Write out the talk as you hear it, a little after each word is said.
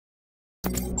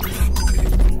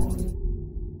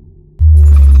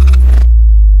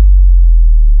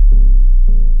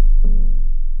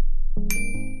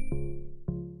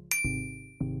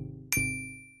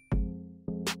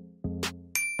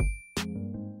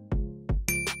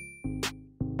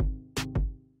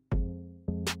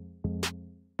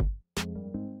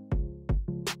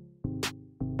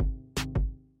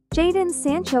Jadon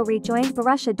Sancho rejoined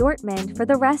Borussia Dortmund for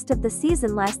the rest of the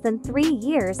season less than 3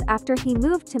 years after he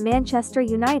moved to Manchester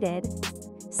United.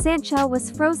 Sancho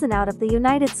was frozen out of the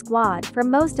United squad for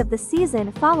most of the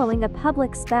season following a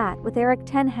public spat with Erik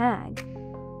ten Hag.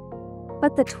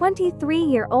 But the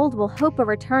 23-year-old will hope a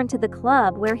return to the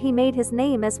club where he made his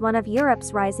name as one of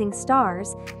Europe's rising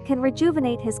stars can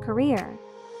rejuvenate his career.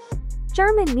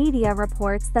 German media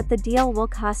reports that the deal will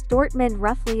cost Dortmund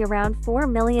roughly around €4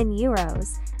 million,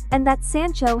 and that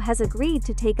Sancho has agreed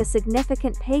to take a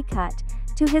significant pay cut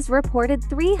to his reported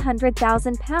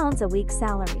 £300,000 a week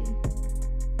salary.